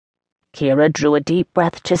Kira drew a deep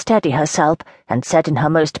breath to steady herself and said in her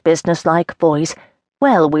most businesslike voice,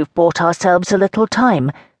 "Well, we've bought ourselves a little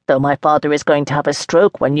time, though my father is going to have a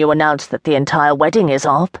stroke when you announce that the entire wedding is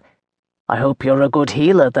off." "I hope you're a good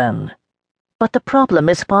healer, then." "But the problem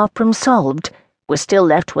is far from solved. We're still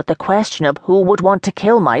left with the question of who would want to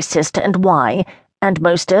kill my sister and why, and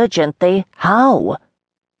most urgently, how?"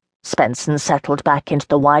 Spenson settled back into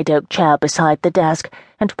the wide oak chair beside the desk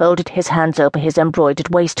and folded his hands over his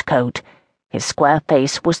embroidered waistcoat. His square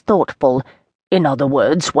face was thoughtful. "In other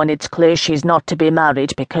words, when it's clear she's not to be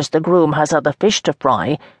married because the groom has other fish to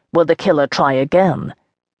fry, will the killer try again?"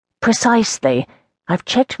 "Precisely. I've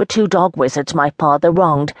checked for 2 dog wizards my father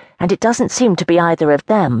wronged, and it doesn't seem to be either of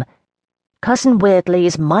them. Cousin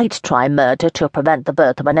Weirdley's might try murder to prevent the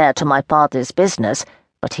birth of an heir to my father's business,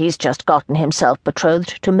 but he's just gotten himself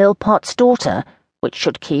betrothed to Millpot's daughter, which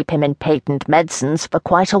should keep him in patent medicines for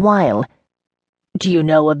quite a while. Do you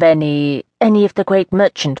know of any of the great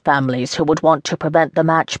merchant families who would want to prevent the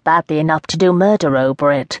match badly enough to do murder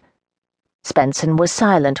over it?" Spenson was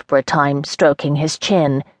silent for a time, stroking his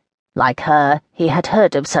chin. Like her, he had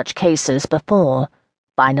heard of such cases before.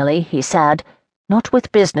 Finally, he said, "Not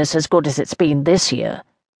with business as good as it's been this year.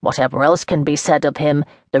 Whatever else can be said of him,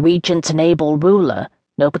 the Regent's an able ruler.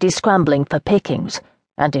 Nobody's scrambling for pickings,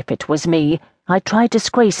 and if it was me, I'd try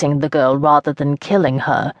disgracing the girl rather than killing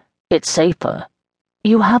her. It's safer."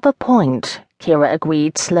 "You have a point," Kira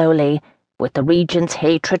agreed slowly. "With the Regent's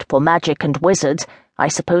hatred for magic and wizards, I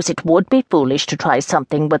suppose it would be foolish to try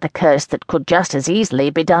something with a curse that could just as easily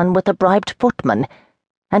be done with a bribed footman.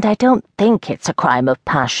 And I don't think it's a crime of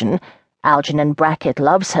passion. Algernon Brackett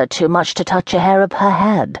loves her too much to touch a hair of her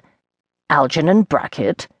head." "Algernon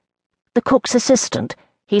Brackett?" "The cook's assistant.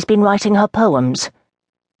 He's been writing her poems."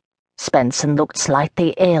 Spenson looked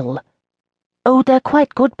slightly ill. "Oh, they're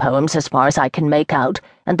quite good poems as far as I can make out,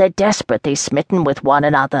 and they're desperately smitten with one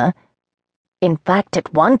another. In fact,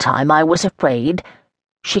 at one time I was afraid—"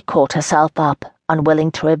 She caught herself up,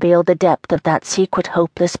 unwilling to reveal the depth of that secret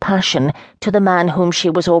hopeless passion to the man whom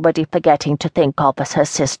she was already forgetting to think of as her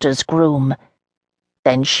sister's groom.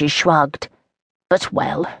 Then she shrugged. "But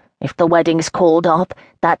well, if the wedding's called off,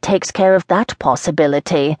 that takes care of that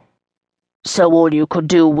possibility." "So all you could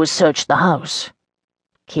do was search the house?"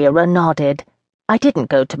 Kira nodded. "I didn't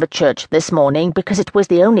go to the church this morning because it was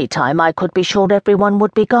the only time I could be sure everyone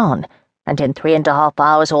would be gone, and in 3.5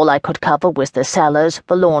 hours all I could cover was the cellars,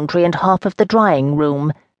 the laundry, and half of the drying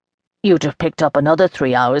room." "You'd have picked up another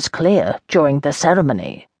 3 hours clear during the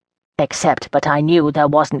ceremony." "Except that I knew there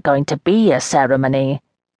wasn't going to be a ceremony."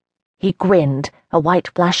 He grinned, a white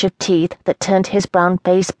flash of teeth that turned his brown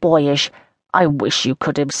face boyish. "I wish you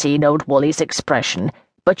could have seen old Woolly's expression,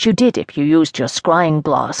 but you did if you used your scrying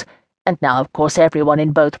glass, and now of course everyone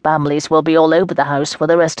in both families will be all over the house for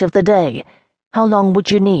the rest of the day. How long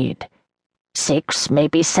would you need?" 6,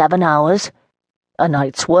 maybe 7 hours. "A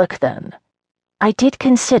night's work, then." "I did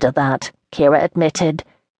consider that," Kira admitted.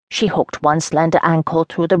 She hooked one slender ankle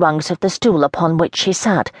through the rungs of the stool upon which she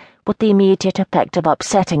sat, with the immediate effect of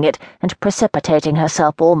upsetting it and precipitating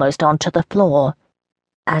herself almost onto the floor.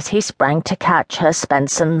 As he sprang to catch her,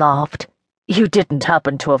 Spenson laughed. "You didn't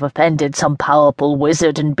happen to have offended some powerful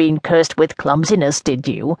wizard and been cursed with clumsiness, did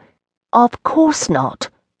you?" "Of course not,"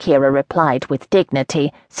 Kira replied with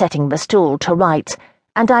dignity, setting the stool to rights.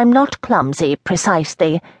 "And I'm not clumsy,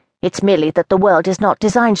 precisely. It's merely that the world is not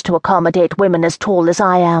designed to accommodate women as tall as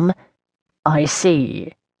I am." "I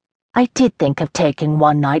see." "I did think of taking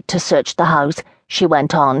one night to search the house," she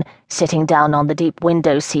went on, sitting down on the deep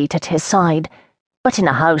window seat at his side. "But in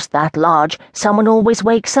a house that large, someone always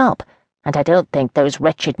wakes up, and I don't think those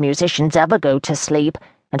wretched musicians ever go to sleep,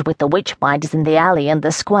 and with the witch-finders in the alley and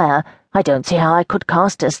the square, I don't see how I could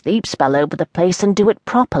cast a sleep spell over the place and do it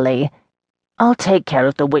properly." "I'll take care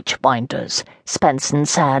of the witch-finders," Spenson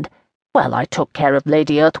said. "Well, I took care of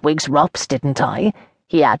Lady Earthwig's roughs, didn't I?"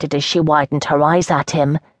 he added as she widened her eyes at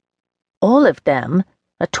him. "All of them?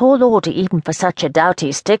 A tall order even for such a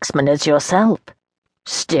doughty Styxman as yourself."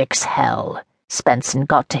 "Styx, hell." Spenson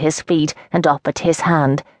got to his feet and offered his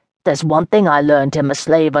hand. "There's one thing I learned in the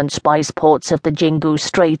slave and spice ports of the Jingu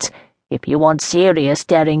Straits. If you want serious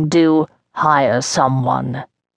daring do, hire someone."